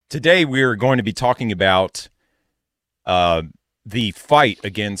Today we're going to be talking about the fight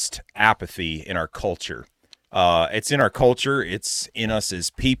against apathy in our culture. It's in our culture. It's in us as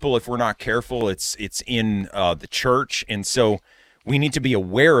people. If we're not careful, it's in the church. And so we need to be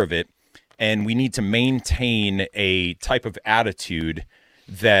aware of it, and we need to maintain a type of attitude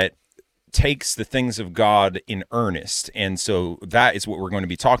that takes the things of God in earnest. And so that is what we're going to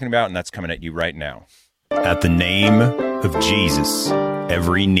be talking about, and that's coming at you right now. At the name of Jesus,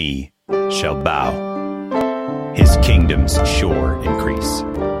 every knee shall bow. His kingdom's sure increase.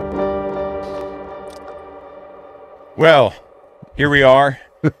 Well, here we are.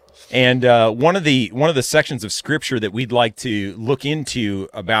 And one of the sections of scripture that we'd like to look into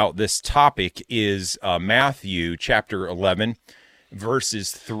about this topic is Matthew chapter 11,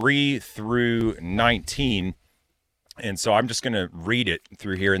 verses 3 through 19. And so I'm just going to read it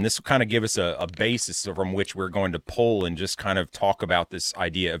through here, and this will kind of give us a basis from which we're going to pull and just kind of talk about this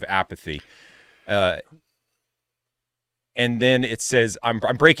idea of apathy. And then it says, I'm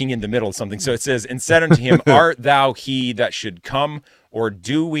breaking in the middle of something. So it says, and said unto him, art thou he that should come, or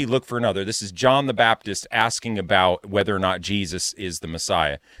do we look for another? This is John the Baptist asking about whether or not Jesus is the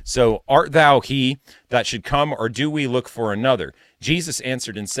Messiah. So, art thou he that should come, or do we look for another? Jesus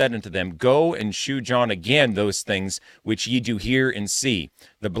answered and said unto them, go and shew John again those things which ye do hear and see.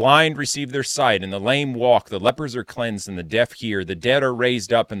 The blind receive their sight, and the lame walk, the lepers are cleansed, and the deaf hear, the dead are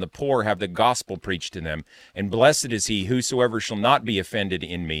raised up, and the poor have the gospel preached to them. And blessed is he whosoever shall not be offended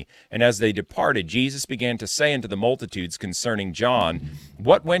in me. And as they departed, Jesus began to say unto the multitudes concerning John,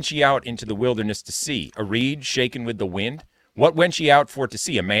 what went ye out into the wilderness to see? A reed shaken with the wind? What went ye out for to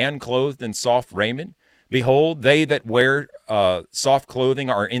see? A man clothed in soft raiment? Behold, they that wear soft clothing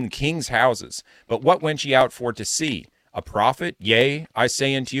are in kings' houses. But what went ye out for to see? A prophet? Yea, I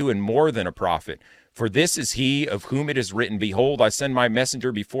say unto you, and more than a prophet. For this is he of whom it is written, behold, I send my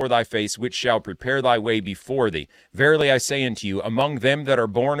messenger before thy face, which shall prepare thy way before thee. Verily I say unto you, among them that are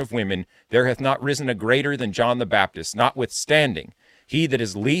born of women, there hath not risen a greater than John the Baptist. Notwithstanding, he that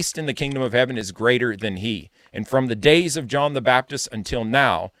is least in the kingdom of heaven is greater than he. And from the days of John the Baptist until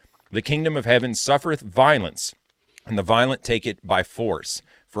now, the kingdom of heaven suffereth violence, and the violent take it by force.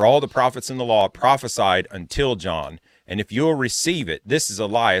 For all the prophets in the law prophesied until John. And if you will receive it, this is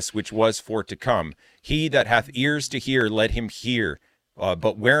Elias, which was for to come. He that hath ears to hear, let him hear.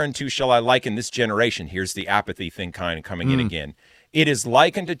 But whereunto shall I liken this generation? Here's the apathy thing kind of coming in again. It is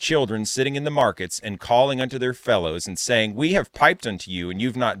like unto children sitting in the markets and calling unto their fellows and saying, we have piped unto you, and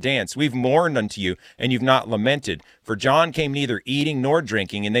you've not danced. We've mourned unto you, and you've not lamented. For John came neither eating nor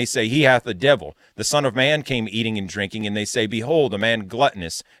drinking, and they say, he hath a devil. The Son of Man came eating and drinking, and they say, behold, a man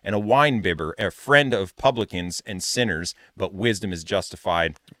gluttonous and a winebibber, a friend of publicans and sinners, but wisdom is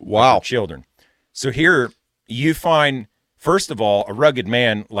justified by children. So here you find, first of all, a rugged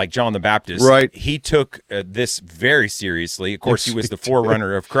man like John the Baptist. Right. He took this very seriously. Of course, he was the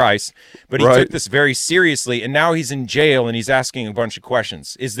forerunner of Christ, but he took this very seriously, and now he's in jail, and he's asking a bunch of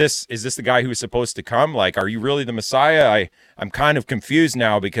questions. Is this the guy who was supposed to come? Like, are you really the Messiah? I'm kind of confused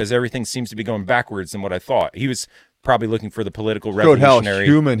now because everything seems to be going backwards than what I thought. He was probably looking for the political revolutionary.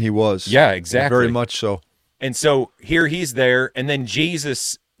 How human he was. Yeah, exactly. Very much so. And so here he's there, and then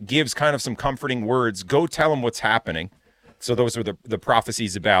Jesus gives kind of some comforting words. Go tell him what's happening. So those are the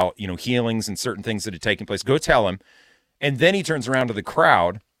prophecies about, healings and certain things that had taken place. Go tell him. And then he turns around to the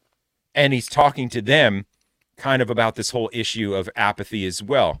crowd, and he's talking to them kind of about this whole issue of apathy as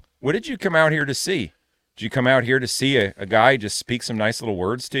well. What did you come out here to see? Did you come out here to see a guy just speak some nice little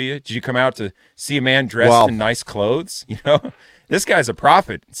words to you? Did you come out to see a man dressed in nice clothes? This guy's a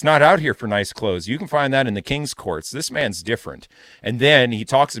prophet. It's not out here for nice clothes. You can find that in the king's courts. This man's different. And then he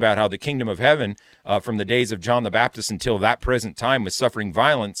talks about how the kingdom of heaven, from the days of John the Baptist until that present time, was suffering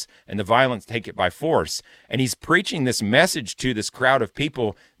violence, and the violence take it by force. And he's preaching this message to this crowd of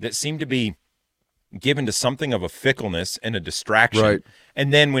people that seem to be given to something of a fickleness and a distraction. Right.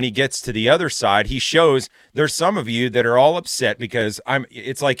 And then when he gets to the other side, he shows there's some of you that are all upset because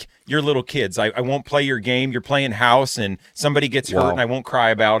it's like you're little kids. I won't play your game. You're playing house and somebody gets hurt and I won't cry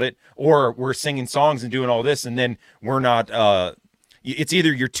about it. Or we're singing songs and doing all this, and then we're not, it's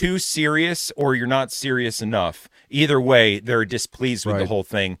either you're too serious or you're not serious enough. Either way, they're displeased with the whole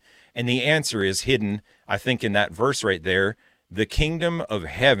thing. And the answer is hidden, I think, in that verse right there. The kingdom of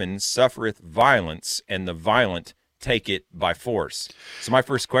heaven suffereth violence, and the violent take it by force. So my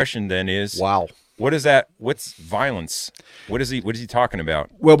first question then is, what is that? What's violence? What is he talking about?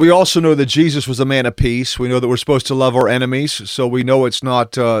 Well, we also know that Jesus was a man of peace. We know that we're supposed to love our enemies, so we know it's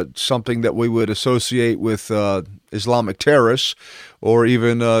not something that we would associate with Islamic terrorists or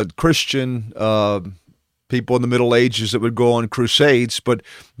even Christian people in the Middle Ages that would go on crusades, but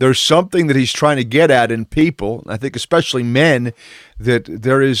there's something that he's trying to get at in people, I think especially men, that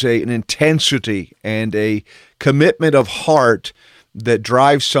there is an intensity and a commitment of heart that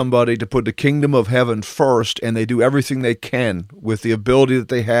drives somebody to put the kingdom of heaven first, and they do everything they can with the ability that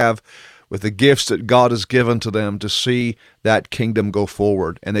they have, with the gifts that God has given to them to see that kingdom go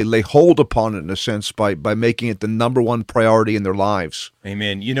forward. And they lay hold upon it, in a sense, by making it the number one priority in their lives.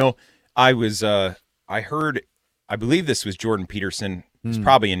 Amen. You know, I heard, I believe this was Jordan Peterson. It's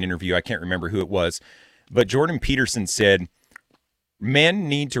probably an interview. I can't remember who it was. But Jordan Peterson said, men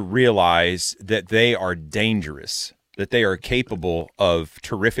need to realize that they are dangerous, that they are capable of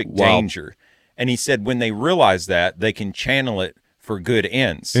terrific danger. And he said when they realize that, they can channel it for good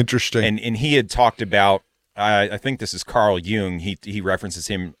ends. Interesting. And he had talked about, I think this is Carl Jung. He references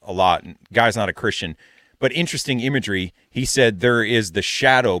him a lot. Guy's not a Christian. But interesting imagery. He said there is the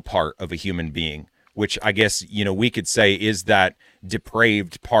shadow part of a human being, which I guess, we could say is that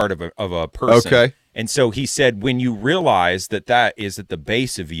depraved part of a person. Okay. And so he said when you realize that is at the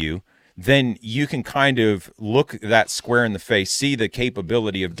base of you, then you can kind of look that square in the face, see the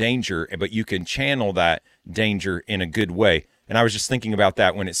capability of danger, but you can channel that danger in a good way. And I was just thinking about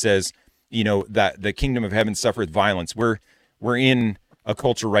that when it says, that the kingdom of heaven suffereth violence. We're in a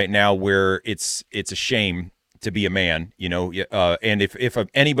culture right now where it's a shame to be a man, and if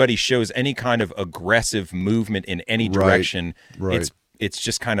anybody shows any kind of aggressive movement in any direction, it's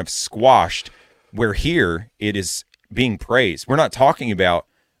just kind of squashed. Where here it is being praised. We're not talking about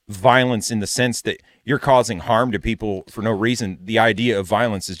violence in the sense that you're causing harm to people for no reason. The idea of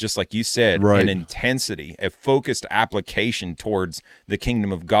violence is just like you said, an intensity, a focused application towards the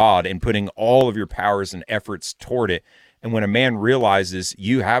kingdom of God and putting all of your powers and efforts toward it. And when a man realizes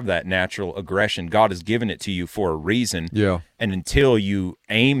you have that natural aggression, God has given it to you for a reason. Yeah. And until you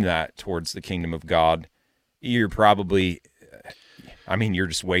aim that towards the kingdom of God, you're probably, you're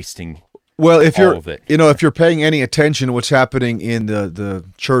just wasting. Well, if you're paying any attention to what's happening in the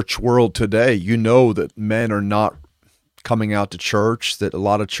church world today, you know that men are not coming out to church, that a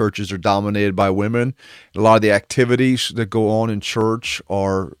lot of churches are dominated by women. A lot of the activities that go on in church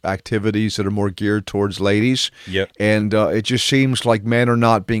are activities that are more geared towards ladies. Yep. And it just seems like men are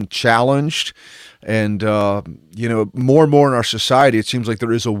not being challenged. And, more and more in our society, it seems like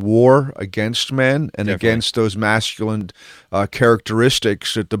there is a war against men and against those masculine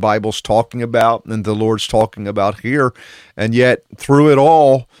characteristics that the Bible's talking about and the Lord's talking about here. And yet, through it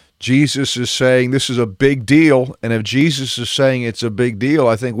all, Jesus is saying this is a big deal. And if Jesus is saying it's a big deal,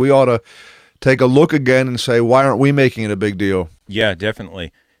 I think we ought to take a look again and say, why aren't we making it a big deal? Yeah,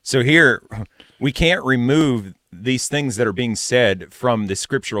 definitely. So here, we can't remove these things that are being said from the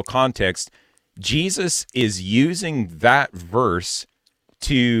scriptural context. Jesus is using that verse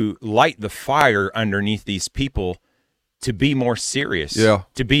to light the fire underneath these people to be more serious,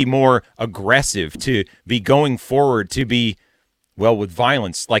 to be more aggressive, to be going forward, to be, with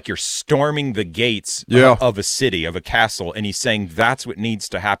violence, like you're storming the gates of a city, of a castle, and he's saying that's what needs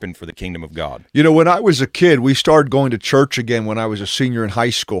to happen for the kingdom of God. When I was a kid, we started going to church again when I was a senior in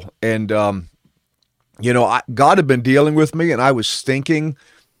high school, and, God had been dealing with me, and I was thinking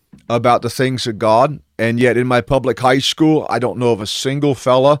about the things of God, and yet in my public high school, I don't know of a single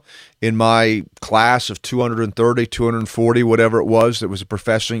fella in my class of 230, 240, whatever it was, that was a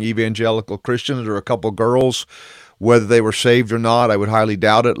professing evangelical Christian. There were a couple girls, whether they were saved or not, I would highly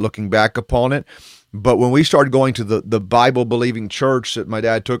doubt it, looking back upon it. But when we started going to the Bible-believing church that my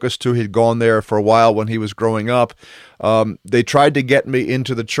dad took us to, he'd gone there for a while when he was growing up, they tried to get me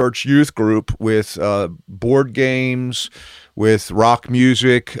into the church youth group with board games, with rock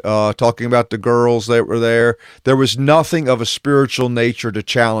music, talking about the girls that were there. There was nothing of a spiritual nature to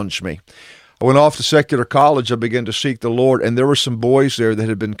challenge me. I went off to secular college. I began to seek the Lord, and there were some boys there that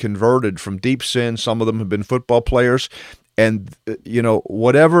had been converted from deep sin. Some of them had been football players. And,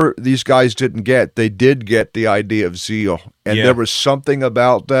 whatever these guys didn't get, they did get the idea of zeal. And there was something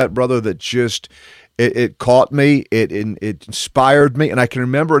about that, brother, that just, it caught me, it inspired me. And I can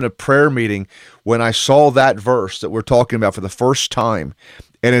remember in a prayer meeting when I saw that verse that we're talking about for the first time,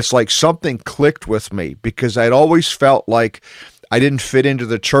 and it's like something clicked with me, because I'd always felt like I didn't fit into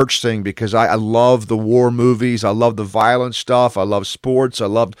the church thing, because I love the war movies, I love the violent stuff, I love sports, I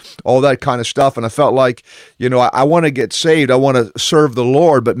loved all that kind of stuff, and I felt like, I want to get saved, I want to serve the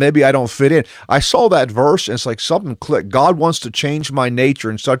Lord, but maybe I don't fit in. I saw that verse, and it's like something clicked. God wants to change my nature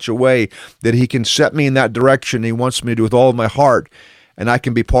in such a way that he can set me in that direction. He wants me to with all of my heart, and I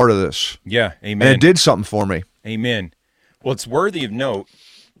can be part of this. Yeah, amen. And it did something for me. Amen. Well, it's worthy of note.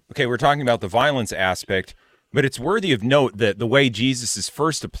 Okay, we're talking about the violence aspect, but it's worthy of note that the way Jesus is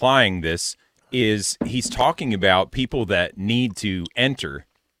first applying this is he's talking about people that need to enter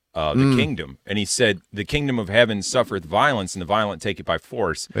the kingdom. And he said, the kingdom of heaven suffereth violence, and the violent take it by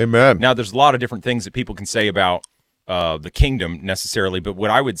force. Amen. Now, there's a lot of different things that people can say about the kingdom necessarily, but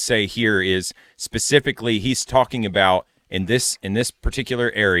what I would say here is specifically he's talking about in this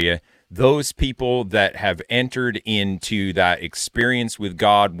particular area, those people that have entered into that experience with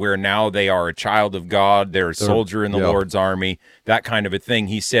God where now they are a child of God, they're a soldier in the Lord's army, that kind of a thing.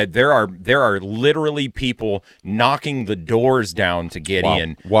 He said there are literally people knocking the doors down to get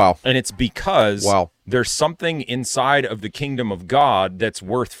in. Wow. And it's because there's something inside of the kingdom of God that's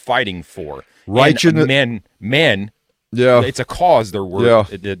worth fighting for. Righteousness. Men, it's a cause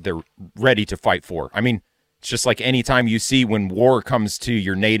they're ready to fight for. I mean, it's just like any time you see when war comes to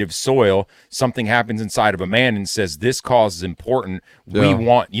your native soil, something happens inside of a man and says, this cause is important. We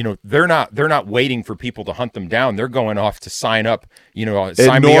want, they're not waiting for people to hunt them down. They're going off to sign up,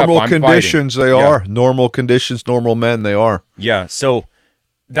 sign me up. Normal conditions, they are. Normal conditions, normal men, they are. Yeah. So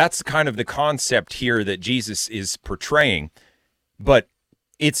that's kind of the concept here that Jesus is portraying. But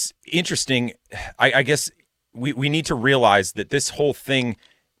it's interesting. I guess we need to realize that this whole thing,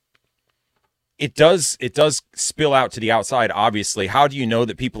 it does spill out to the outside, obviously. How do you know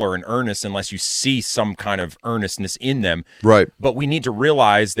that people are in earnest unless you see some kind of earnestness in them? Right. But we need to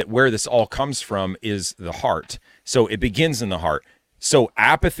realize that where this all comes from is the heart. So it begins in the heart. So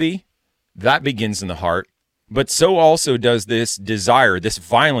apathy, that begins in the heart. But so also does this desire, this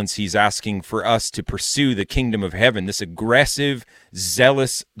violence he's asking for us to pursue the kingdom of heaven, this aggressive,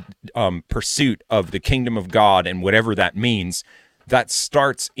 zealous pursuit of the kingdom of God and whatever that means. That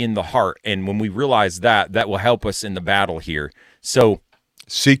starts in the heart, and when we realize that will help us in the battle here. So,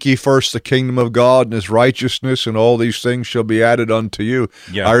 seek ye first the kingdom of God and his righteousness, and all these things shall be added unto you.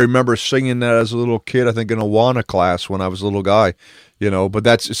 Yeah. I remember singing that as a little kid, I think in Awana class when I was a little guy, but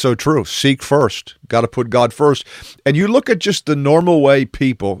that's so true. Seek first. Got to put God first. And you look at just the normal way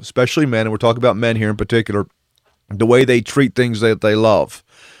people, especially men, and we're talking about men here in particular, the way they treat things that they love.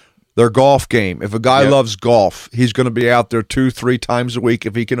 Their golf game. If a guy loves golf, he's going to be out there 2-3 times a week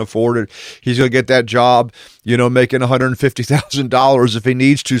if he can afford it. He's going to get that job, making $150,000 if he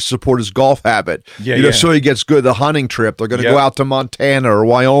needs to support his golf habit. So he gets good. The hunting trip. They're going to go out to Montana or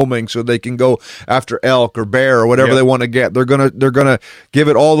Wyoming so they can go after elk or bear or whatever they want to get. They're going to give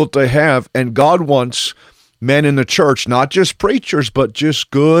it all that they have. And God wants men in the church, not just preachers, but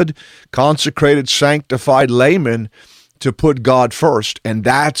just good, consecrated, sanctified laymen, to put God first. And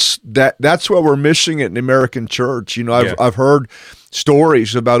that's where we're missing it in the American church. I've heard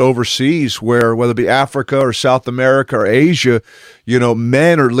stories about overseas where, whether it be Africa or South America or Asia,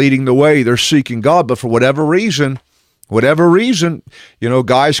 men are leading the way. They're seeking God, but for whatever reason,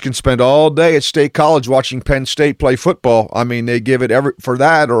 guys can spend all day at State College watching Penn State play football. I mean, they give it for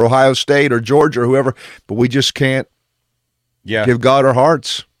that, or Ohio State or Georgia or whoever, but we just can't give God our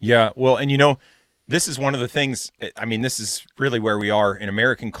hearts. Yeah. Well, and this is one of the things, this is really where we are in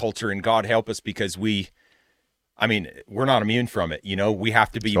American culture, and God help us, because we're not immune from it. We have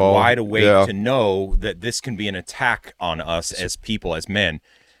to be wide awake to know that this can be an attack on us as people, as men.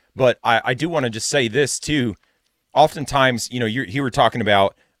 But I do want to just say this too. Oftentimes, you were talking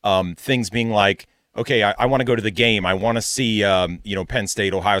about things being like, okay, I want to go to the game. I want to see, Penn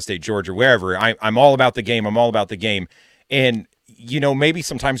State, Ohio State, Georgia, wherever. I'm all about the game. I'm all about the game. And maybe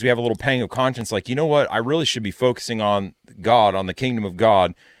sometimes we have a little pang of conscience, like, I really should be focusing on God, on the kingdom of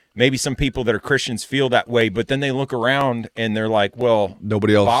God. Maybe some people that are Christians feel that way, but then they look around and they're like, well,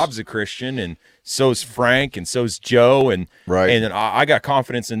 nobody else. Bob's a Christian, and so's Frank, and so's Joe, and I got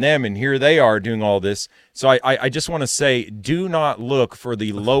confidence in them, and here they are doing all this. So I just want to say, do not look for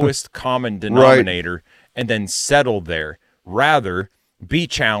the lowest common denominator and then settle there. Rather, be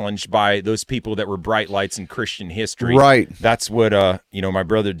challenged by those people that were bright lights in Christian history. Right. That's what my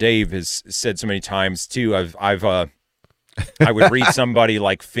brother Dave has said so many times too. I would read somebody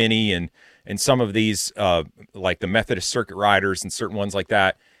like Finney and some of these like the Methodist Circuit Riders and certain ones like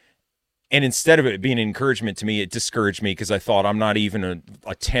that. And instead of it being an encouragement to me, it discouraged me, because I thought I'm not even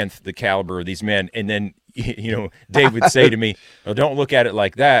a tenth the caliber of these men. And then Dave would say to me, "Well, don't look at it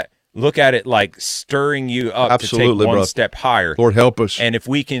like that. Look at it like stirring you up to take one step higher." Lord help us. And if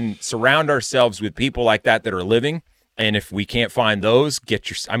we can surround ourselves with people like that are living, and if we can't find those,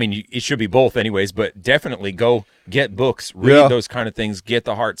 it should be both anyways, but definitely go get books, read those kind of things, get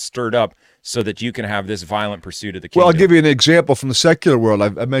the heart stirred up so that you can have this violent pursuit of the kingdom. Well, I'll give you an example from the secular world.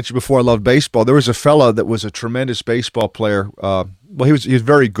 I mentioned before I loved baseball. There was a fella that was a tremendous baseball player. He was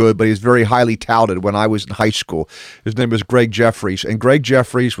very good, but he was very highly touted when I was in high school. His name was Greg Jeffries, and Greg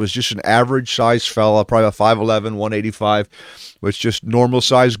Jeffries was just an average-sized fella, probably about 5'11", 185, was just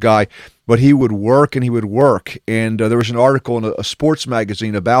normal-sized guy. but he would work and he would work. And there was an article in a sports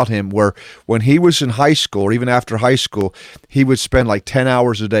magazine about him where when he was in high school or even after high school, he would spend like 10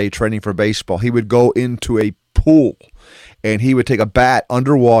 hours a day training for baseball. He would go into a pool and he would take a bat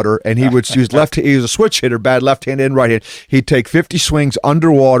underwater and he was he was a switch hitter, bad left-handed and right-handed. He'd take 50 swings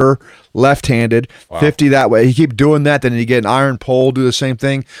underwater, left-handed, wow. 50 that way. He'd keep doing that, then he'd get an iron pole, do the same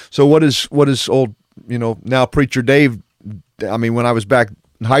thing. So what is old, now Preacher Dave, I mean, when I was back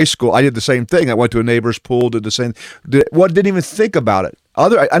in high school, I did the same thing. I went to a neighbor's pool, did the same. Didn't even think about it.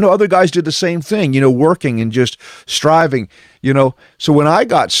 I know other guys did the same thing. Working and just striving. So when I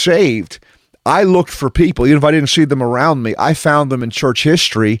got saved, I looked for people, even if I didn't see them around me. I found them in church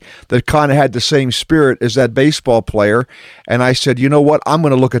history that kind of had the same spirit as that baseball player. And I said, you know what? I'm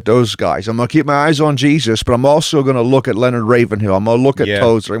going to look at those guys. I'm going to keep my eyes on Jesus, but I'm also going to look at Leonard Ravenhill. I'm going to look at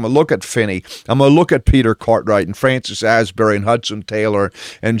Tozer. I'm going to look at Finney. I'm going to look at Peter Cartwright and Francis Asbury and Hudson Taylor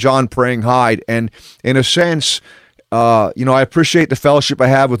and John Praying Hyde. And in a sense, I appreciate the fellowship I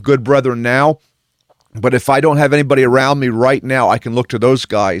have with good brethren now. But if I don't have anybody around me right now, I can look to those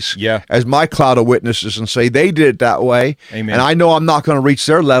guys as my cloud of witnesses and say, they did it that way. Amen. And I know I'm not going to reach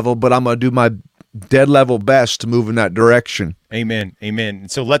their level, but I'm going to do my dead level best to move in that direction. Amen. Amen.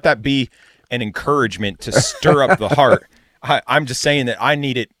 So let that be an encouragement to stir up the heart. I'm just saying that I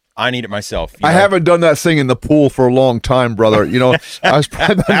need it. I need it myself. I haven't done that thing in the pool for a long time, brother. I was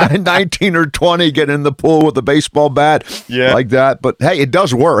probably 19 or 20 getting in the pool with a baseball bat like that. But, hey, it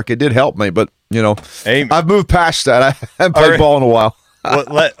does work. It did help me. But, I've moved past that. I haven't played ball in a while.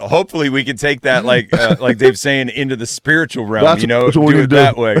 Well, hopefully we can take that, like Dave's saying, into the spiritual realm, that's what do it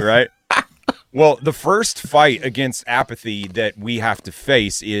that way, right? Well, the first fight against apathy that we have to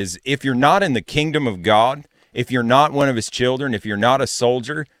face is if you're not in the kingdom of God, if you're not one of his children, if you're not a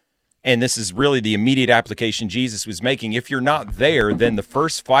soldier, and this is really the immediate application Jesus was making, if you're not there, then the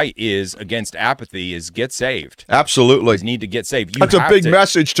first fight is against apathy is get saved. Absolutely. You need to get saved. That's a big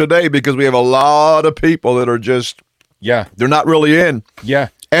message today because we have a lot of people that are just, they're not really in. Yeah.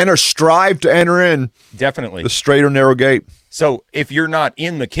 And strive to enter in. Definitely. The straight or narrow gate. So if you're not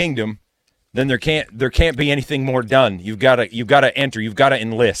in the kingdom, then there can't be anything more done. You've got to enter. You've got to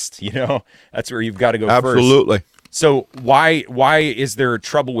enlist. That's where you've got to go first. Absolutely. So why is there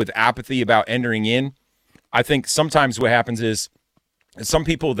trouble with apathy about entering in? I think sometimes what happens is some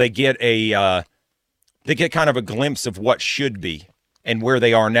people they get kind of a glimpse of what should be and where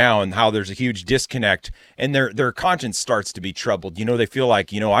they are now and how there's a huge disconnect and their conscience starts to be troubled. They feel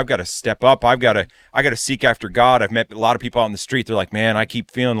like, I've got to step up. I got to seek after God. I've met a lot of people out on the street. They're like, man, I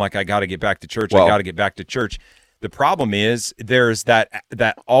keep feeling like I got to get back to church. I got to get back to church. The problem is there's that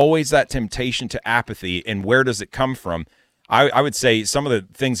always that temptation to apathy, and where does it come from? I would say some of the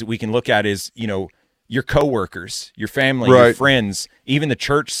things that we can look at is, your coworkers, your family, your friends, even the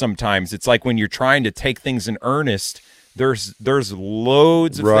church sometimes. It's like when you're trying to take things in earnest, there's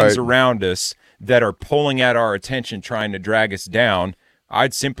loads of things around us that are pulling at our attention, trying to drag us down.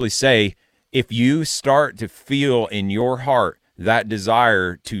 I'd simply say if you start to feel in your heart that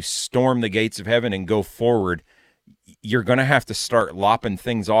desire to storm the gates of heaven and go forward, you're going to have to start lopping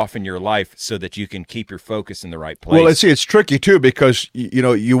things off in your life so that you can keep your focus in the right place. Well, it's tricky too because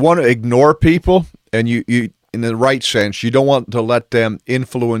you want to ignore people, and you in the right sense, you don't want to let them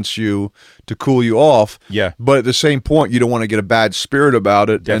influence you to cool you off. Yeah. But at the same point, you don't want to get a bad spirit about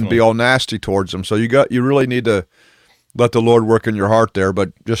it and be all nasty towards them. So you really need to let the Lord work in your heart there,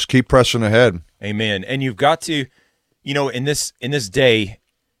 but just keep pressing ahead. Amen. And you've got to, in this day.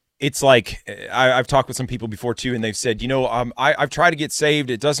 It's like I've talked with some people before too, and they've said, I've tried to get saved,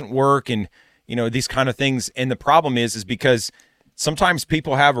 it doesn't work, and these kind of things. And the problem is because sometimes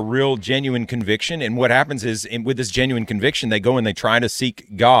people have a real genuine conviction, and what happens is with this genuine conviction, they go and they try to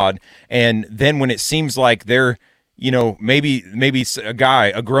seek God, and then when it seems like they're, maybe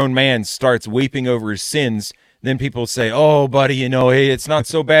a grown man starts weeping over his sins. Then people say, oh, buddy, hey, it's not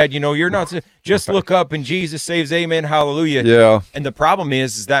so bad. You're not, just look up and Jesus saves, amen, hallelujah. Yeah. And the problem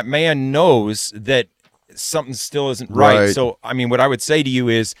is that man knows that something still isn't right. So, what I would say to you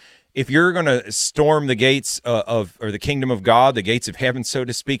is if you're going to storm the gates or the kingdom of God, the gates of heaven, so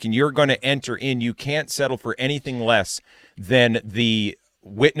to speak, and you're going to enter in, you can't settle for anything less than the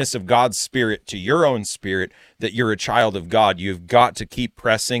witness of God's Spirit to your own spirit that you're a child of God. You've got to keep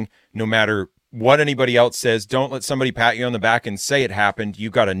pressing no matter what anybody else says. Don't let somebody pat you on the back and say it happened. You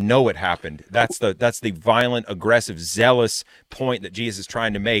got to know it happened. That's the violent, aggressive, zealous point that Jesus is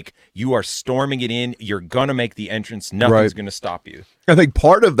trying to make. You are storming it in. You're going to make the entrance. Nothing's going to stop you. I think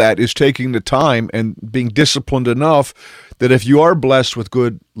part of that is taking the time and being disciplined enough that if you are blessed with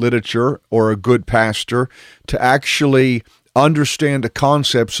good literature or a good pastor, to actually understand the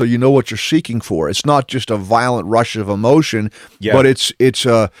concept so you know what you're seeking for. It's not just a violent rush of emotion, but it's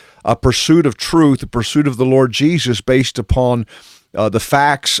a pursuit of truth, a pursuit of the Lord Jesus based upon the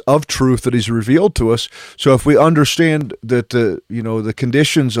facts of truth that He's revealed to us. So if we understand that the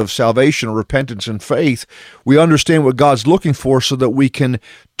conditions of salvation, repentance, and faith, we understand what God's looking for, so that we can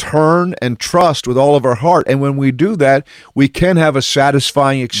turn and trust with all of our heart. And when we do that, we can have a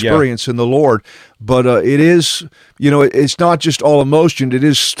satisfying experience in the Lord. But it is, it's not just all emotion. It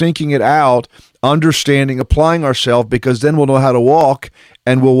is thinking it out, understanding, applying ourselves, because then we'll know how to walk,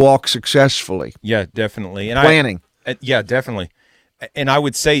 and we'll walk successfully. Yeah, definitely. And planning. Yeah, definitely. And I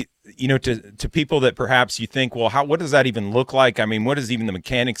would say, to people that perhaps you think, well, what does that even look like? I mean, what is even the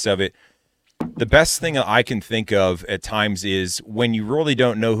mechanics of it? The best thing that I can think of at times is when you really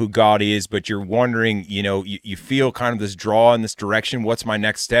don't know who God is, but you're wondering, you feel kind of this draw in this direction. What's my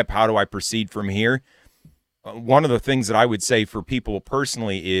next step? How do I proceed from here? One of the things that I would say for people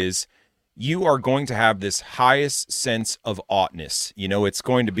personally is, you are going to have this highest sense of oughtness. It's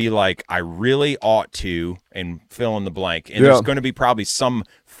going to be like, I really ought to, and fill in the blank. And there's going to be probably some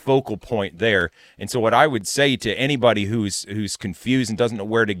focal point there. And so what I would say to anybody who's confused and doesn't know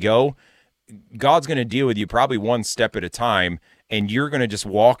where to go, God's going to deal with you probably one step at a time, and you're going to just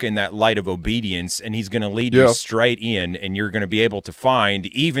walk in that light of obedience, and He's going to lead you straight in, and you're going to be able to find,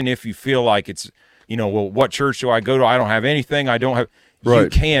 even if you feel like it's, well, what church do I go to? I don't have anything. I don't have... Right. You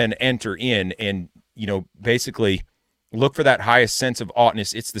can enter in and, basically look for that highest sense of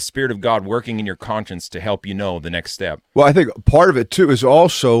oughtness. It's the Spirit of God working in your conscience to help you know the next step. Well, I think part of it, too, is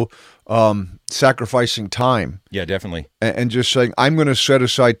also sacrificing time. Yeah, definitely. And just saying, I'm going to set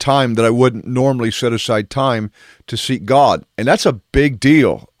aside time that I wouldn't normally set aside time to seek God. And that's a big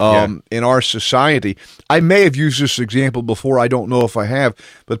deal in our society. I may have used this example before. I don't know if I have.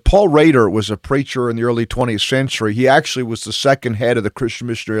 But Paul Rader was a preacher in the early 20th century. He actually was the second head of the Christian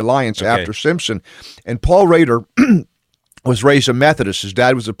Missionary Alliance after Simpson. And Paul Rader was raised a Methodist. His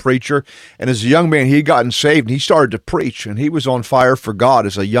dad was a preacher, and as a young man, he had gotten saved, and he started to preach, and he was on fire for God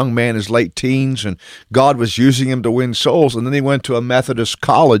as a young man, his late teens, and God was using him to win souls. And then he went to a Methodist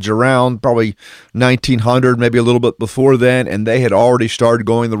college around probably 1900, maybe a little bit before then, and they had already started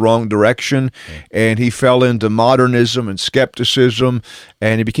going the wrong direction, and he fell into modernism and skepticism,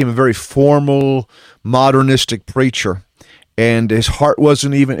 and he became a very formal, modernistic preacher. And his heart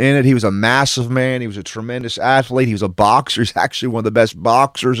wasn't even in it. He was a massive man. He was a tremendous athlete. He was a boxer. He's actually one of the best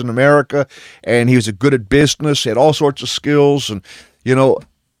boxers in America. And he was good at business. He had all sorts of skills. And,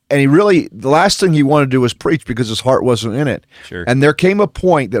 and he really, the last thing he wanted to do was preach because his heart wasn't in it. Sure. And there came a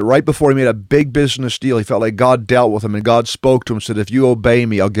point that right before he made a big business deal, he felt like God dealt with him, and God spoke to him and said, if you obey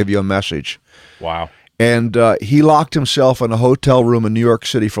me, I'll give you a message. Wow. And he locked himself in a hotel room in New York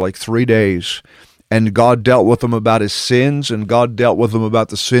City for like 3 days. And God dealt with him about his sins, and God dealt with him about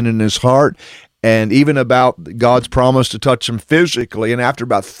the sin in his heart, and even about God's promise to touch him physically. And after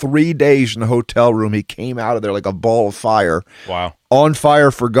about 3 days in the hotel room, he came out of there like a ball of fire. Wow. On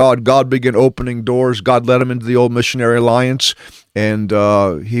fire for God. God began opening doors. God led him into the Old Missionary Alliance, and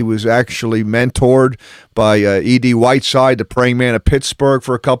he was actually mentored by E.D. Whiteside, the praying man of Pittsburgh,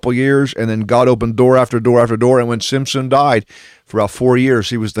 for a couple years, and then God opened door after door after door. And when Simpson died, for about 4 years,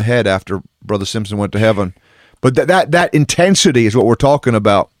 he was the head after Brother Simpson went to heaven. But that intensity is what we're talking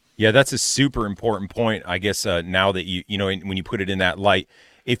about. Yeah, that's a super important point, I guess, now that when you put it in that light.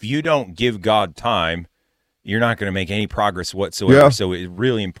 If you don't give God time, you're not going to make any progress whatsoever. Yeah. So it's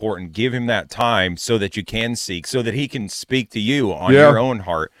really important. Give him that time so that you can seek, so that he can speak to you on your own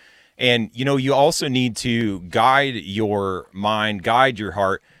heart. And, you also need to guide your mind, guide your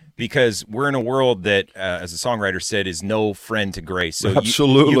heart, because we're in a world that, as the songwriter said, is no friend to grace. So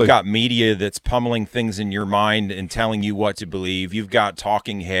absolutely. You've got media that's pummeling things in your mind and telling you what to believe. You've got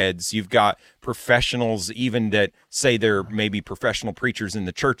talking heads. You've got professionals even that say they're maybe professional preachers in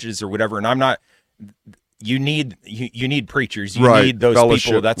the churches or whatever. And I'm not... You need preachers. You need those fellowship,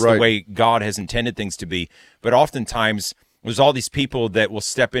 people. That's the way God has intended things to be. But oftentimes, there's all these people that will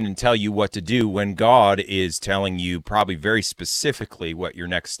step in and tell you what to do when God is telling you probably very specifically what your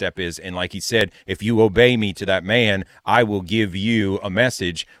next step is. And like he said, if you obey me to that man, I will give you a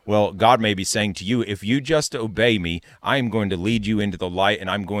message. Well, God may be saying to you, if you just obey me, I am going to lead you into the light,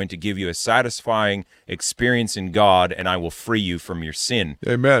 and I'm going to give you a satisfying experience in God, and I will free you from your sin.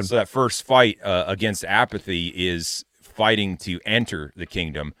 Amen. So that first fight against apathy is fighting to enter the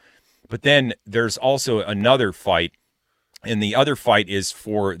kingdom. But then there's also another fight. And the other fight is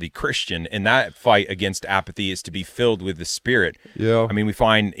for the Christian, and that fight against apathy is to be filled with the Spirit. Yeah. I mean, we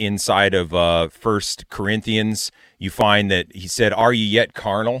find inside of 1 Corinthians, You find that he said, "Are you yet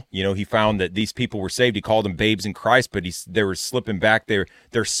carnal?" He found that these people were saved. He called them babes in Christ, but they were slipping back. Their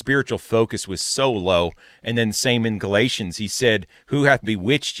spiritual focus was so low. And then same in Galatians, he said, "Who hath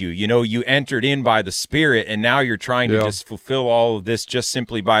bewitched you?" You entered in by the Spirit, and now you're trying to just fulfill all of this just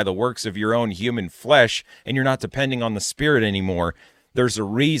simply by the works of your own human flesh, and you're not depending on the Spirit anymore. There's a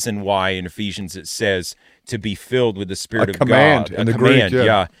reason why in Ephesians it says to be filled with the Spirit of God. In the Greek,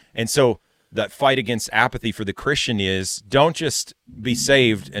 yeah. And so that fight against apathy for the Christian is don't just be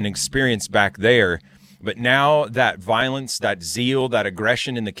saved and experience back there, but now that violence, that zeal, that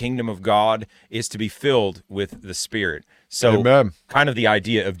aggression in the kingdom of God is to be filled with the Spirit. So kind of the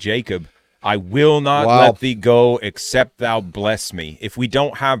idea of Jacob, I will not let thee go except thou bless me. If we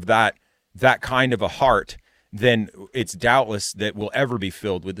don't have that kind of a heart, then it's doubtless that we'll ever be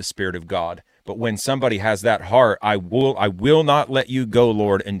filled with the Spirit of God. But when somebody has that heart, I will not let you go,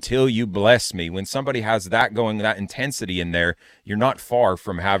 Lord, until you bless me. When somebody has that going, that intensity in there, you're not far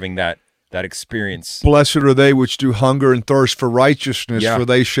from having that experience. Blessed are they which do hunger and thirst for righteousness, for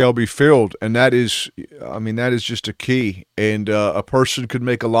they shall be filled. And that is just a key. And a person could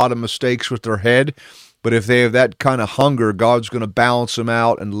make a lot of mistakes with their head, but if they have that kind of hunger, God's going to balance them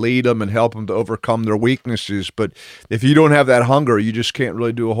out and lead them and help them to overcome their weaknesses. But if you don't have that hunger, you just can't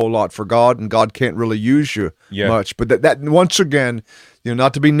really do a whole lot for God, and God can't really use you much. But that once again,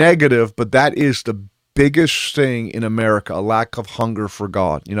 not to be negative, but that is the biggest thing in America, a lack of hunger for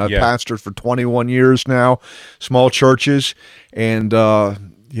God. I've pastored for 21 years now, small churches, and that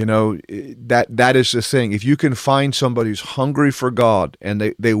is the thing. If you can find somebody who's hungry for God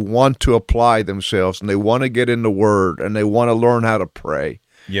and they want to apply themselves and they want to get in the Word and they want to learn how to pray,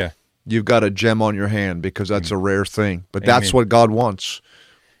 you've got a gem on your hand, because that's a rare thing. But that's what God wants.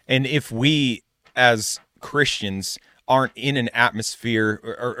 And if we as Christians aren't in an atmosphere,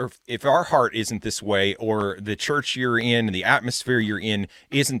 or if our heart isn't this way, or the church you're in, the atmosphere you're in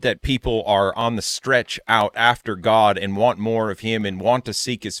isn't that people are on the stretch out after God and want more of Him and want to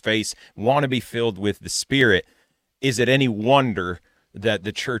seek His face, want to be filled with the Spirit, is it any wonder that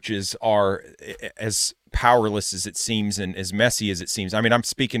the churches are as powerless as it seems and as messy as it seems? I mean, I'm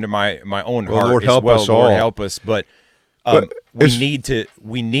speaking to my own heart. Lord, help us all. Lord, help us. But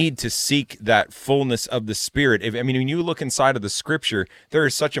we need to seek that fullness of the Spirit. When you look inside of the Scripture, there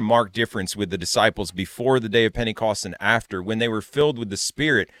is such a marked difference with the disciples before the day of Pentecost and after. When they were filled with the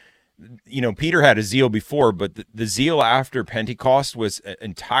Spirit, Peter had a zeal before, but the zeal after Pentecost was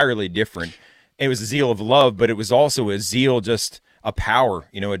entirely different. It was a zeal of love, but it was also a zeal, just a power,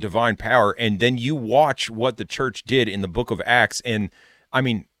 a divine power. And then you watch what the church did in the book of Acts, and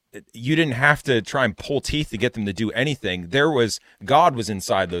you didn't have to try and pull teeth to get them to do anything. God was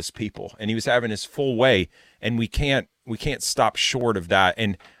inside those people, and He was having His full way, and we can't stop short of that.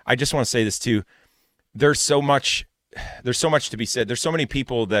 And I just want to say this too: there's so much to be said. There's so many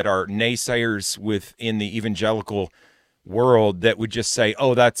people that are naysayers within the evangelical world that would just say,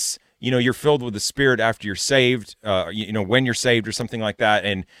 "Oh, that's you're filled with the Spirit after you're saved, when you're saved," or something like that.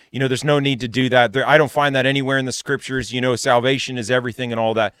 And, there's no need to do that. I don't find that anywhere in the Scriptures. Salvation is everything and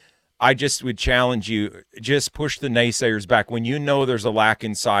all that. I just would challenge you, just push the naysayers back. When there's a lack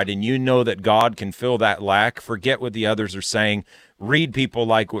inside and that God can fill that lack, forget what the others are saying. Read people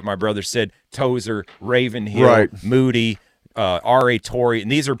like what my brother said, Tozer, Ravenhill, Moody, R.A. Torrey,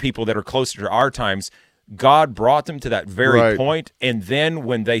 and these are people that are closer to our times. God brought them to that very point, and then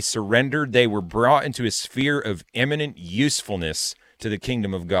when they surrendered, they were brought into a sphere of eminent usefulness to the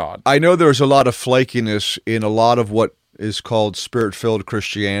kingdom of God. I know there's a lot of flakiness in a lot of what is called Spirit-filled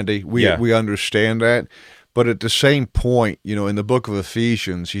Christianity. We understand that, but at the same point, in the book of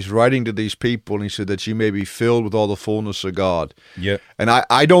Ephesians, he's writing to these people, and he said that you may be filled with all the fullness of God. Yeah. And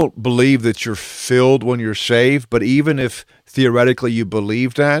I don't believe that you're filled when you're saved, but even if theoretically you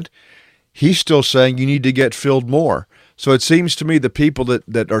believe that, he's still saying you need to get filled more. So it seems to me the people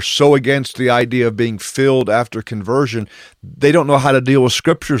that are so against the idea of being filled after conversion, they don't know how to deal with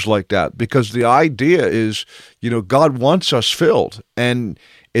scriptures like that, because the idea is, God wants us filled. And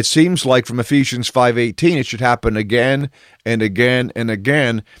it seems like from Ephesians 5:18, it should happen again and again and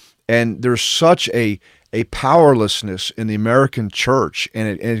again. And there's such a powerlessness in the American church,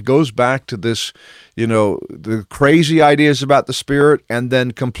 and it goes back to this, the crazy ideas about the Spirit and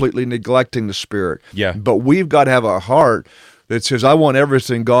then completely neglecting the Spirit. Yeah. But we've got to have a heart that says, I want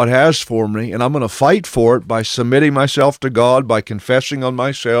everything God has for me, and I'm going to fight for it by submitting myself to God, by confessing on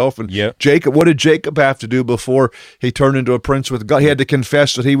myself. And Jacob, what did Jacob have to do before he turned into a prince with God? He had to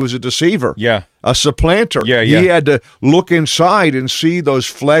confess that he was a deceiver, a supplanter. He had to look inside and see those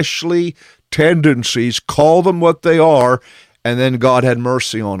fleshly tendencies, call them what they are, and then God had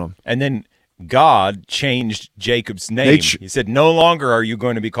mercy on them. And then God changed Jacob's name. He said, no longer are you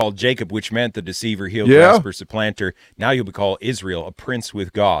going to be called Jacob, which meant the deceiver, heel grasper, supplanter. Now you'll be called Israel, a prince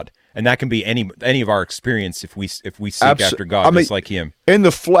with God. And that can be any of our experience if we seek after God, just like him. In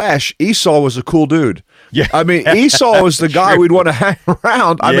the flesh, Esau was a cool dude. Yeah. I mean, Esau was the guy we'd want to hang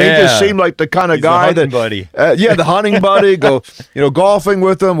around. I mean, he just seemed like the kind of guy the buddy. The hunting buddy, go, golfing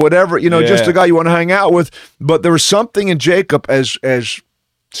with him, whatever, just the guy you want to hang out with. But there was something in Jacob, as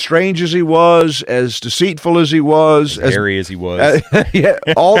strange as he was, as deceitful as he was, as hairy as he was,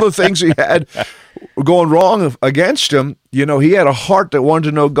 all the things he had going wrong against him, he had a heart that wanted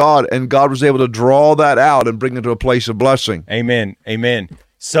to know God, and God was able to draw that out and bring him to a place of blessing. Amen.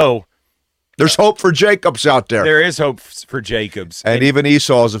 So there's hope for Jacobs out there. There is hope for Jacobs. And even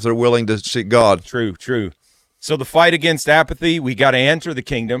Esau's if they're willing to seek God. True. So the fight against apathy, we got to enter the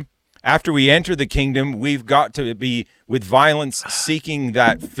kingdom. After we enter the kingdom, we've got to be, with violence, seeking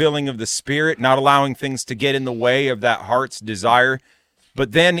that filling of the Spirit, not allowing things to get in the way of that heart's desire.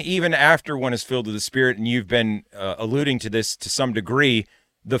 But then even after one is filled with the Spirit, and you've been alluding to this to some degree,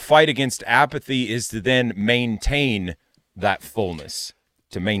 the fight against apathy is to then maintain that fullness,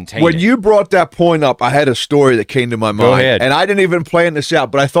 to maintain When it. you brought that point up, I had a story that came to my mind. Go ahead. And I didn't even plan this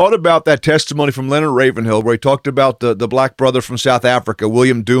out, but I thought about that testimony from Leonard Ravenhill where he talked about the black brother from South Africa,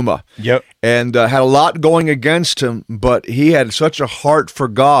 William Duma. Yep. And had a lot going against him, but he had such a heart for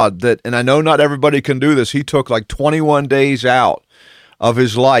God that, and I know not everybody can do this, he took like 21 days out of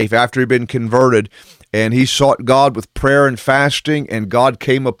his life after he'd been converted, and he sought God with prayer and fasting, and God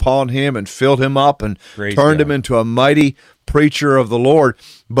came upon him and filled him up and turned him into a mighty preacher of the Lord.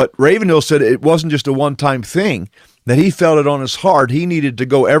 But Ravenhill said it wasn't just a one-time thing, that he felt it on his heart. He needed to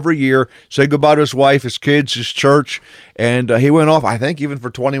go every year, say goodbye to his wife, his kids, his church, and he went off, I think, even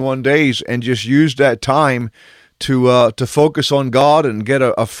for 21 days, and just used that time to focus on God and get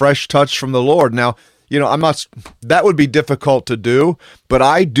a fresh touch from the Lord. Now, that would be difficult to do, but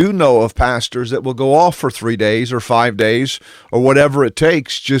I do know of pastors that will go off for 3 days or 5 days or whatever it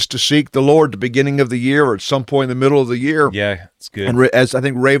takes just to seek the Lord at the beginning of the year or at some point in the middle of the year. Yeah, it's good. And as I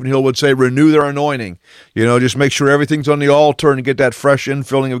think Ravenhill would say, renew their anointing. Just make sure everything's on the altar and get that fresh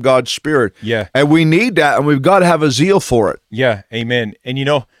infilling of God's Spirit. Yeah. And we need that, and we've got to have a zeal for it. Yeah, amen.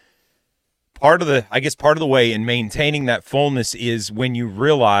 And part of the way in maintaining that fullness is when you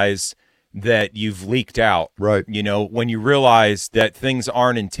realize that you've leaked out. Right. When you realize that things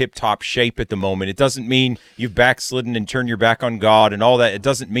aren't in tip-top shape at the moment. It doesn't mean you've backslidden and turned your back on God and all that. It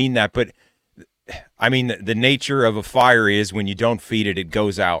doesn't mean that. But, I mean, the nature of a fire is when you don't feed it, it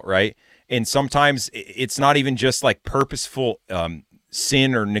goes out, right? And sometimes it's not even just like purposeful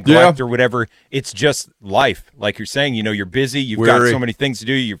sin or neglect or whatever. It's just life. Like you're saying, you're busy. You've got so many things to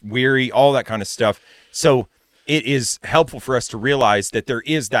do. You're weary, all that kind of stuff. So it is helpful for us to realize that there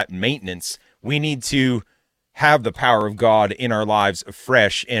is that maintenance. We need to have the power of God in our lives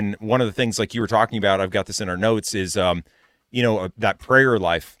afresh. And one of the things, like you were talking about, I've got this in our notes, is, that prayer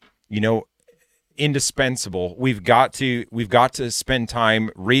life, indispensable. We've got to spend time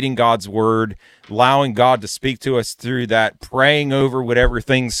reading God's word, allowing God to speak to us through that, praying over whatever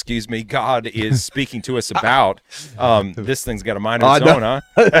things, God is speaking to us about. This thing's got a mind of its own, huh?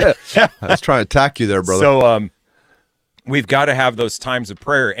 I was trying to attack you there, brother. So, we've got to have those times of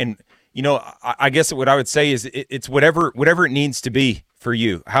prayer. And, I guess what I would say is it's whatever it needs to be for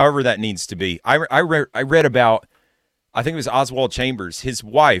you, however that needs to be. I read about, I think it was Oswald Chambers, his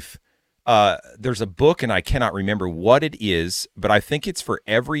wife. There's a book, and I cannot remember what it is, but I think it's for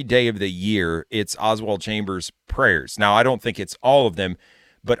every day of the year. It's Oswald Chambers' prayers. Now, I don't think it's all of them,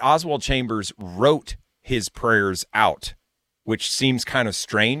 but Oswald Chambers wrote his prayers out, which seems kind of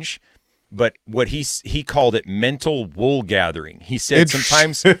strange. But what he called it mental wool gathering. He said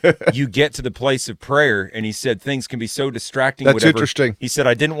sometimes you get to the place of prayer, and he said things can be so distracting. That's interesting. He said,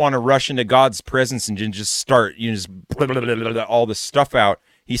 I didn't want to rush into God's presence and just start, all this stuff out.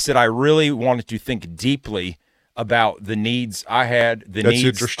 He said, I really wanted to think deeply about the needs I had, the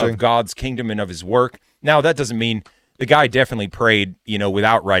needs of God's kingdom and of his work. Now, that doesn't mean the guy definitely prayed,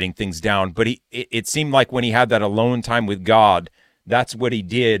 without writing things down. But it seemed like when he had that alone time with God, that's what he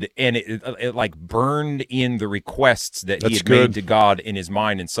did, and it like burned in the requests that he had made to God in his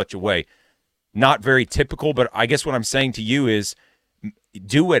mind in such a way. Not very typical, but I guess what I'm saying to you is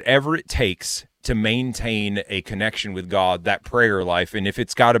do whatever it takes to maintain a connection with God, that prayer life, and if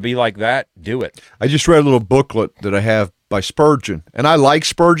it's got to be like that, do it. I just read a little booklet that I have by Spurgeon, and I like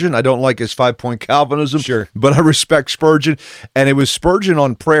Spurgeon. I don't like his 5-point Calvinism, sure, but I respect Spurgeon, and it was Spurgeon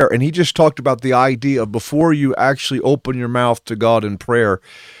on prayer, and he just talked about the idea of before you actually open your mouth to God in prayer,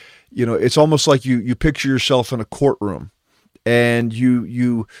 it's almost like you picture yourself in a courtroom, and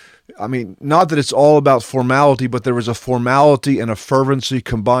I mean, not that it's all about formality, but there was a formality and a fervency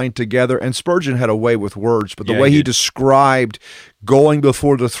combined together. And Spurgeon had a way with words, but the way he described going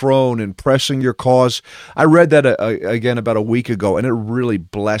before the throne and pressing your cause, I read that again about a week ago, and it really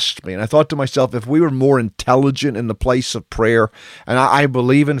blessed me. And I thought to myself, if we were more intelligent in the place of prayer, and I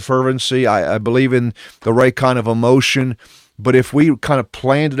believe in fervency, I believe in the right kind of emotion, but if we kind of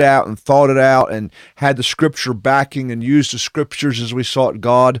planned it out and thought it out and had the scripture backing and used the scriptures as we sought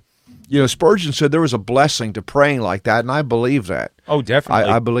God, Spurgeon said there was a blessing to praying like that, and I believe that. Oh, definitely.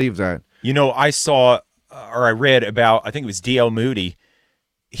 I believe that. I saw, or I read about, I think it was D.L. Moody.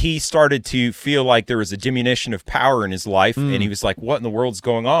 He started to feel like there was a diminution of power in his life, and he was like, what in the world's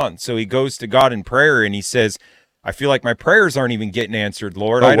going on? So he goes to God in prayer, and he says, I feel like my prayers aren't even getting answered,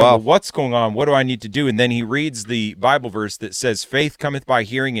 Lord. I don't know what's going on. What do I need to do? And then he reads the Bible verse that says, faith cometh by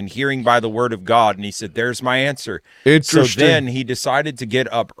hearing, and hearing by the word of God. And he said, there's my answer. Interesting. So then he decided to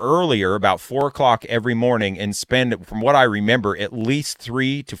get up earlier, about 4 o'clock every morning, and spend, from what I remember, at least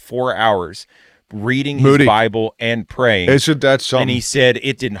 3 to 4 hours reading his Bible and praying. Isn't that something? And he said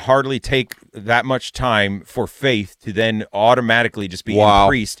it didn't hardly take that much time for faith to then automatically just be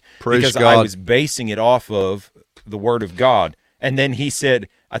increased. Praise because God. I was basing it off of the word of God. And then he said,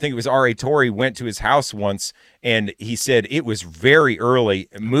 I think it was R.A. Torrey went to his house once, and he said it was very early.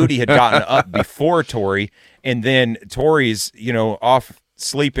 Moody had gotten up before Torrey, and then Torrey's, off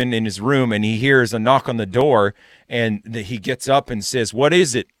sleeping in his room, and he hears a knock on the door, and he gets up and says, what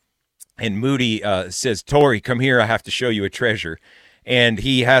is it? And Moody says, Torrey, come here. I have to show you a treasure. And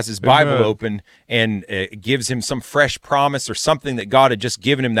he has his Bible open and gives him some fresh promise or something that God had just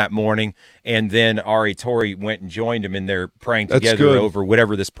given him that morning. And then R.A. Torrey went and joined him in there praying together over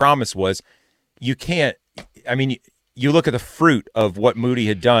whatever this promise was. You can't, you look at the fruit of what Moody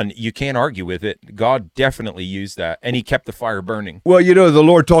had done, you can't argue with it. God definitely used that, and he kept the fire burning. Well, the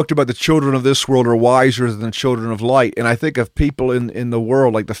Lord talked about the children of this world are wiser than the children of light, and I think of people in the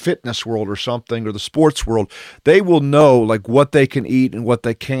world, like the fitness world or something, or the sports world, they will know, like, what they can eat and what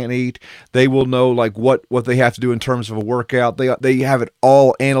they can't eat. They will know, like, what they have to do in terms of a workout. They have it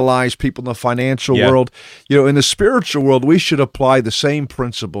all analyzed. People in the financial world. In the spiritual world, we should apply the same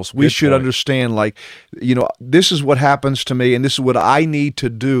principles. We should understand, like, this is what happens to me, and this is what I need to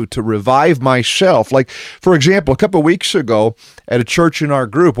do to revive myself. Like, for example, a couple of weeks ago at a church in our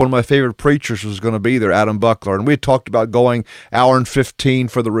group, one of my favorite preachers was going to be there, Adam Buckler, and we had talked about going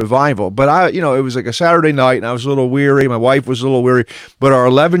 1:15 for the revival. But it was like a Saturday night, and I was a little weary. My wife was a little weary, but our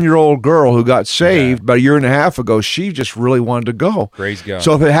 11-year-old girl who got saved about a year and a half ago, she just really wanted to go. Praise God.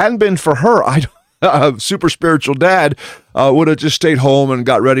 So if it hadn't been for her, super spiritual dad would have just stayed home and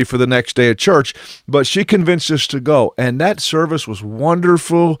got ready for the next day at church. But she convinced us to go, and that service was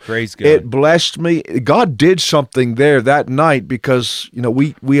wonderful. Praise God. It blessed me. God did something there that night because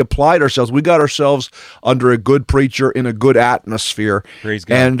we applied ourselves. We got ourselves under a good preacher in a good atmosphere. Praise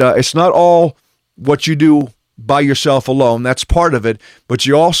God. And it's not all what you do by yourself alone. That's part of it. But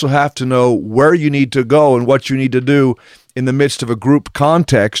you also have to know where you need to go and what you need to do in the midst of a group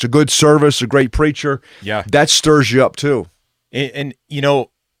context. A good service, a great preacher, that stirs you up too. And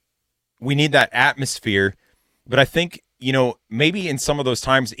we need that atmosphere, but I think, maybe in some of those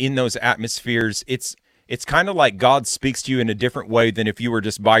times in those atmospheres, it's kind of like God speaks to you in a different way than if you were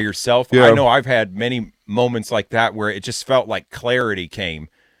just by yourself. Yeah. I know I've had many moments like that where it just felt like clarity came,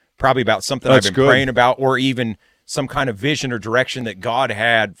 probably about something I've been praying about, or even some kind of vision or direction that God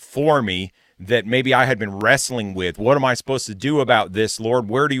had for me that maybe I had been wrestling with. What am I supposed to do about this, Lord?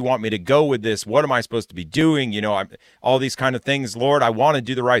 Where do you want me to go with this? What am I supposed to be doing? All these kind of things. Lord, I want to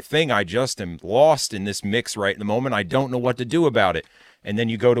do the right thing. I just am lost in this mix right in the moment. I don't know what to do about it. And then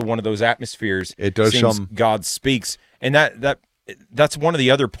you go to one of those atmospheres. It does something. God speaks. And that's one of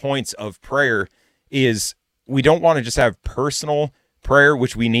the other points of prayer is we don't want to just have personal prayer,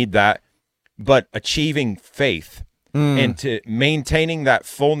 which we need that, but achieving faith. And to maintaining that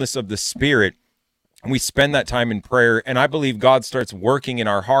fullness of the Spirit, we spend that time in prayer, and I believe God starts working in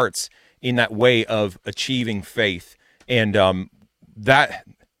our hearts in that way of achieving faith, and that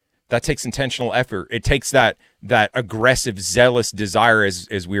takes intentional effort. It takes that aggressive, zealous desire,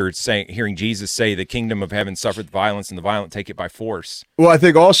 as we were hearing Jesus say, "The kingdom of heaven suffereth violence, and the violent take it by force." Well, I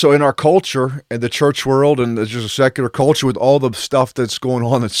think also in our culture, in the church world, and there's just a secular culture with all the stuff that's going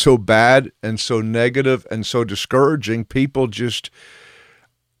on that's so bad and so negative and so discouraging,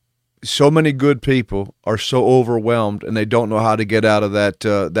 so many good people are so overwhelmed, and they don't know how to get out of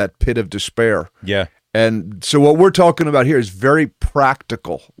that pit of despair. Yeah. And so what we're talking about here is very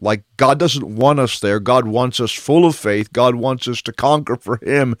practical. Like, God doesn't want us there. God wants us full of faith. God wants us to conquer for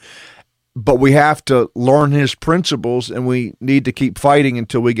Him. but we have to learn his principles, and we need to keep fighting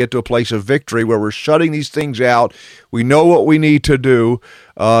until we get to a place of victory where we're shutting these things out. We know what we need to do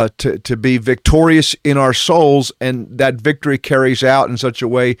to be victorious in our souls, and that victory carries out in such a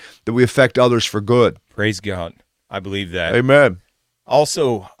way that we affect others for good. Praise God. I believe that. Amen.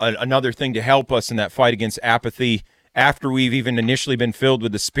 Also, another thing to help us in that fight against apathy, after we've even initially been filled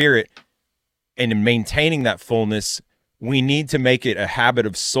with the Spirit and in maintaining that fullness, we need to make it a habit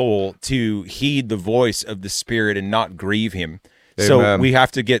of soul to heed the voice of the Spirit and not grieve him. Amen. So we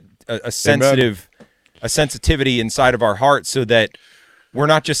have to get a sensitivity inside of our heart so that we're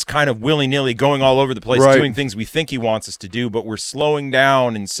not just kind of willy-nilly going all over the place doing things we think he wants us to do, but we're slowing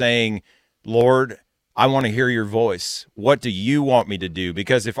down and saying, Lord, I want to hear your voice. What do you want me to do?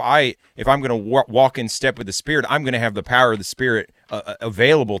 Because if I'm going to walk in step with the Spirit, I'm going to have the power of the Spirit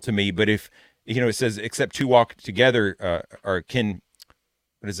available to me. But if it says, except two walk together,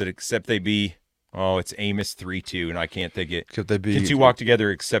 except they be, it's Amos 3:2, and I can't think it. Except they be. Can two walk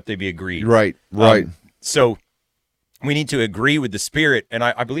together except they be agreed? Right. So we need to agree with the Spirit, and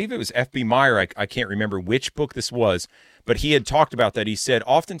I believe it was F.B. Meyer, I can't remember which book this was, but he had talked about that. He said,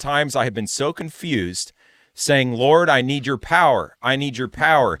 oftentimes I have been so confused, saying, Lord, I need your power. I need your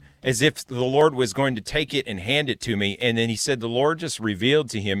power, as if the Lord was going to take it and hand it to me. And then he said, the Lord just revealed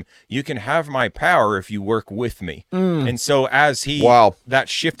to him, you can have my power if you work with me. And so as that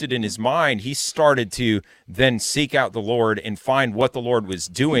shifted in his mind, he started to then seek out the Lord and find what the Lord was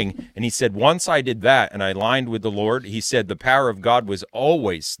doing. And he said, once I did that and I aligned with the Lord, he said the power of God was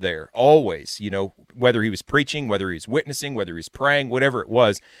always there, always, whether he was preaching, whether he was witnessing, whether he was praying, whatever it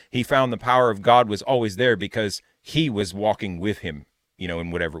was, he found the power of God was always there because he was walking with him,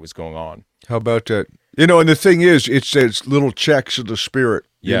 in whatever was going on. How about that? And the thing is, it's little checks of the Spirit.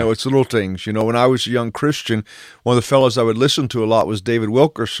 It's little things. When I was a young Christian, one of the fellows I would listen to a lot was David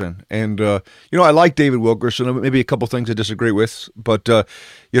Wilkerson. And, I like David Wilkerson. Maybe a couple things I disagree with. But,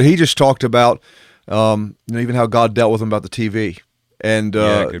 he just talked about, even how God dealt with him about the TV. And,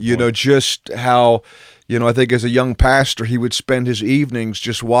 just how, I think as a young pastor, he would spend his evenings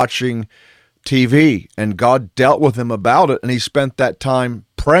just watching TV, and God dealt with him about it, and he spent that time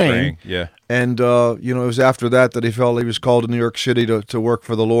praying. Yeah. And, it was after that he felt he was called to New York City to work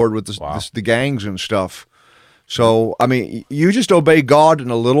for the Lord with the gangs and stuff. So, you just obey God in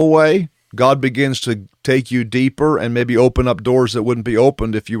a little way. God begins to take you deeper and maybe open up doors that wouldn't be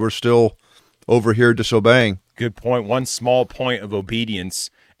opened if you were still over here disobeying. Good point. One small point of obedience,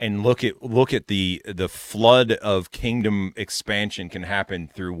 and look at the flood of kingdom expansion can happen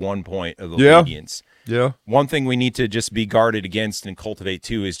through 1 point of obedience. Yeah. One thing we need to just be guarded against and cultivate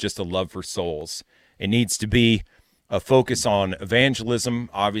too is just a love for souls. It needs to be a focus on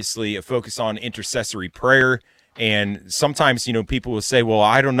evangelism, obviously a focus on intercessory prayer. And sometimes, people will say, well,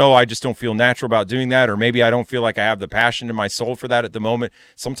 I don't know, I just don't feel natural about doing that, or maybe I don't feel like I have the passion in my soul for that at the moment.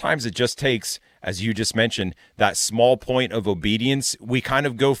 Sometimes it just takes, as you just mentioned, that small point of obedience. We kind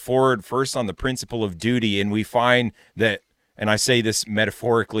of go forward first on the principle of duty, and we find that, and I say this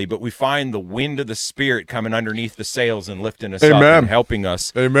metaphorically, but we find the wind of the Spirit coming underneath the sails and lifting us up and helping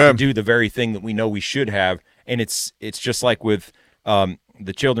us to do the very thing that we know we should have. And it's just like with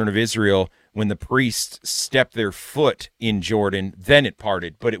the children of Israel. When the priests stepped their foot in Jordan, then it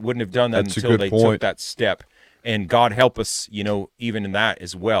parted, but it wouldn't have done that until they took that step. And God help us, even in that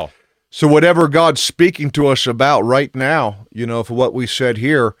as well. So whatever God's speaking to us about right now, for what we said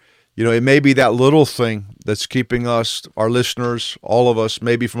here, it may be that little thing that's keeping us, our listeners, all of us,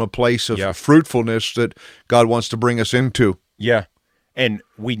 maybe from a place of fruitfulness that God wants to bring us into. Yeah. And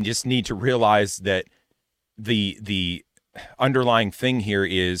we just need to realize that the underlying thing here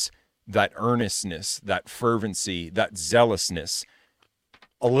is that earnestness, that fervency, that zealousness,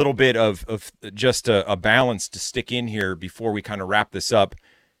 a little bit of just a balance to stick in here before we kind of wrap this up.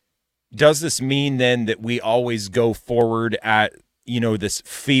 Does this mean then that we always go forward at, this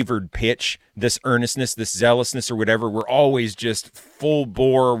fevered pitch, this earnestness, this zealousness or whatever? We're always just full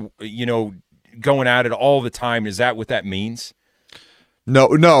bore, going at it all the time. Is that what that means?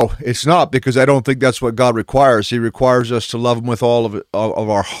 No, it's not, because I don't think that's what God requires. He requires us to love him with all of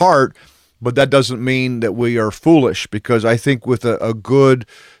our heart, but that doesn't mean that we are foolish, because I think with a good,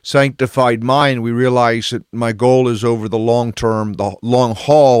 sanctified mind, we realize that my goal is over the long term, the long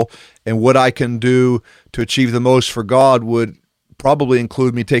haul, and what I can do to achieve the most for God would probably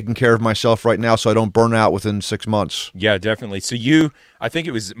include me taking care of myself right now so I don't burn out within 6 months. Yeah, definitely. So I think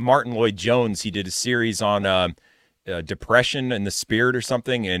it was Martin Lloyd-Jones, he did a series on depression in the spirit or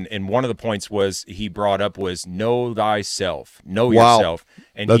something, and one of the points was he brought up was know thyself, know yourself,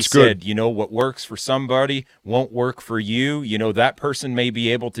 and That's he said, good. you know, what works for somebody won't work for you. You know, that person may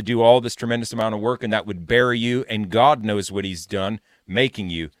be able to do all this tremendous amount of work, and that would bury you, and God knows what he's done making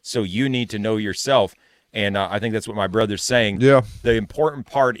you. So you need to know yourself. And I think that's what my brother's saying. Yeah. The important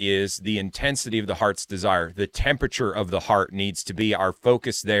part is the intensity of the heart's desire. The temperature of the heart needs to be our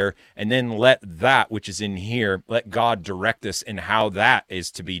focus there. And then let that which is in here, let God direct us in how that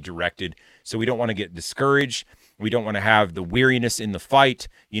is to be directed. So we don't want to get discouraged. We don't want to have the weariness in the fight.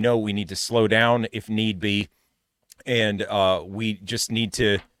 You know, we need to slow down if need be. And we just need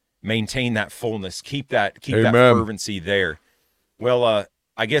to maintain that fullness. Keep that fervency there. Well,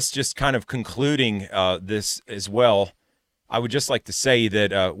 I guess just kind of concluding this as well, I would just like to say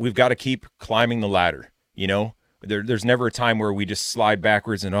that we've got to keep climbing the ladder. You know, there's never a time where we just slide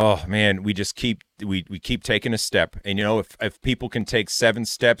backwards and, oh man, we just keep taking a step. And, you know, if people can take 7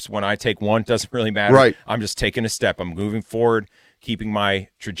 steps when I take 1, doesn't really matter. Right. I'm just taking a step. I'm moving forward, keeping my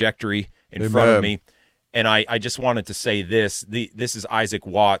trajectory in front of me. And I just wanted to say this. This is Isaac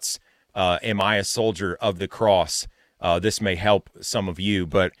Watts, Am I a Soldier of the Cross? This may help some of you,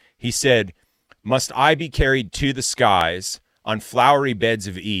 but he said, must I be carried to the skies on flowery beds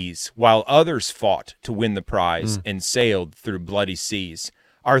of ease, while others fought to win the prize and sailed through bloody seas?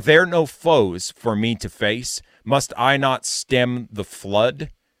 Are there no foes for me to face? Must I not stem the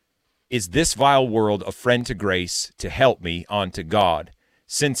flood? Is this vile world a friend to grace to help me on to God?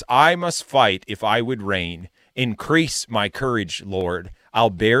 Since I must fight if I would reign, increase my courage, Lord.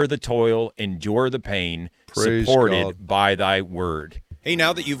 I'll bear the toil, endure the pain, Praise supported God. by thy word. Hey,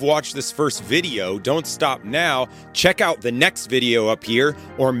 now that you've watched this first video, don't stop now. Check out the next video up here,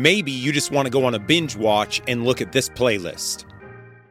 or maybe you just want to go on a binge watch and look at this playlist.